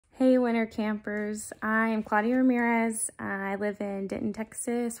Hey, winter campers. I am Claudia Ramirez. I live in Denton,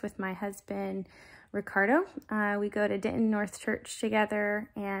 Texas with my husband, Ricardo. We go to Denton North Church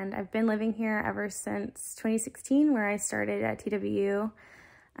together, and I've been living here ever since 2016, where I started at TWU,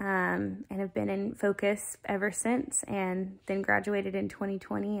 and have been in Focus ever since, and then graduated in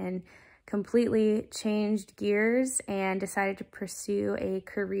 2020 and completely changed gears and decided to pursue a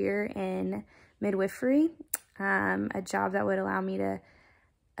career in midwifery, a job that would allow me to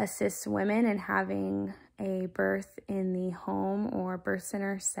assist women in having a birth in the home or birth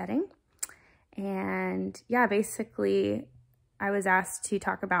center setting. And yeah, basically I was asked to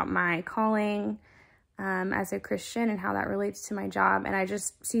talk about my calling as a Christian and how that relates to my job. And I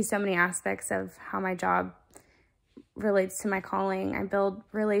just see so many aspects of how my job relates to my calling. I build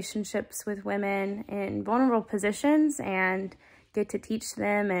relationships with women in vulnerable positions and get to teach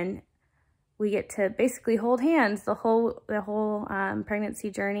them, and we get to basically hold hands the whole pregnancy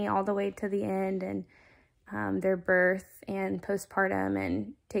journey all the way to the end, and their birth and postpartum,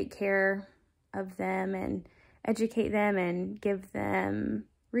 and take care of them and educate them and give them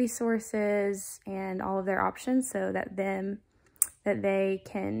resources and all of their options so that they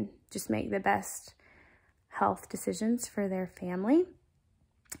can just make the best health decisions for their family.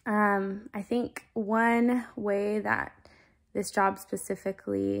 I think one way that this job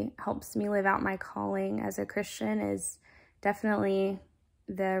specifically helps me live out my calling as a Christian is definitely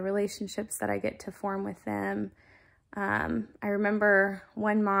the relationships that I get to form with them. I remember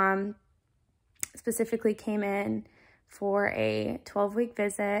one mom specifically came in for a 12-week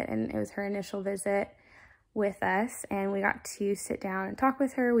visit, and it was her initial visit with us, and we got to sit down and talk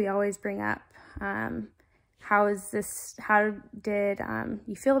with her. We always bring up, how did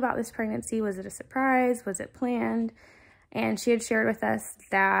you feel about this pregnancy? Was it a surprise? Was it planned? And she had shared with us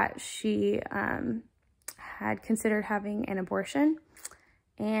that she had considered having an abortion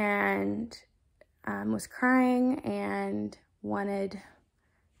and was crying and wanted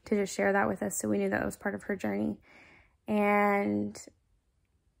to just share that with us. So we knew that was part of her journey. And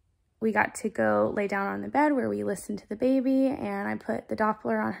we got to go lay down on the bed where we listened to the baby, and I put the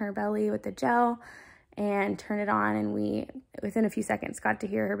Doppler on her belly with the gel and turned it on, and we, within a few seconds, got to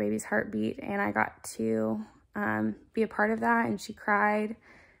hear her baby's heartbeat, and I got to be a part of that, and she cried,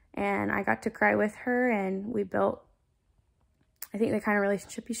 and I got to cry with her, and we built, I think, the kind of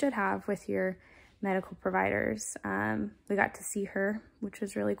relationship you should have with your medical providers. We got to see her, which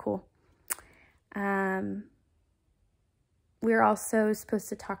was really cool. We were also supposed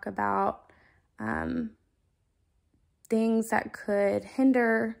to talk about things that could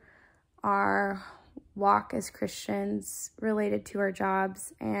hinder our walk as Christians related to our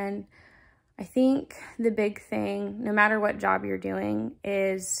jobs. And I think the big thing, no matter what job you're doing,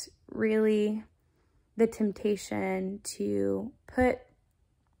 is really the temptation to put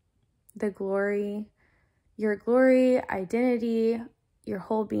the glory, your glory, identity, your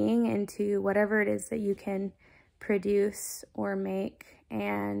whole being into whatever it is that you can produce or make.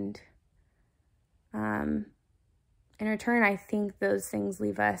 And in return, I think those things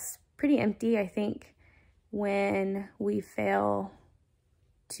leave us pretty empty. I think when we fail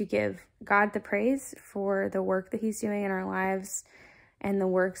to give God the praise for the work that he's doing in our lives and the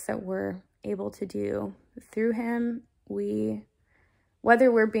works that we're able to do through him, whether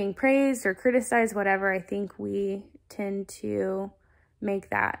we're being praised or criticized, whatever, I think we tend to make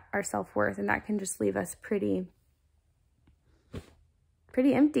that our self-worth, and that can just leave us pretty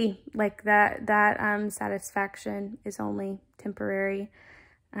empty. Like that satisfaction is only temporary.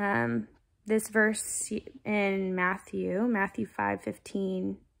 This verse in Matthew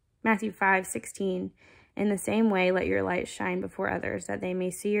 5:16, in the same way, let your light shine before others, that they may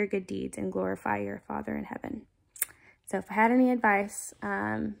see your good deeds and glorify your Father in heaven. So if I had any advice,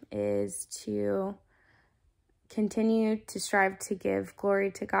 is to continue to strive to give glory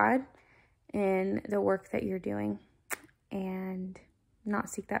to God in the work that you're doing and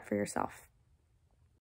not seek that for yourself.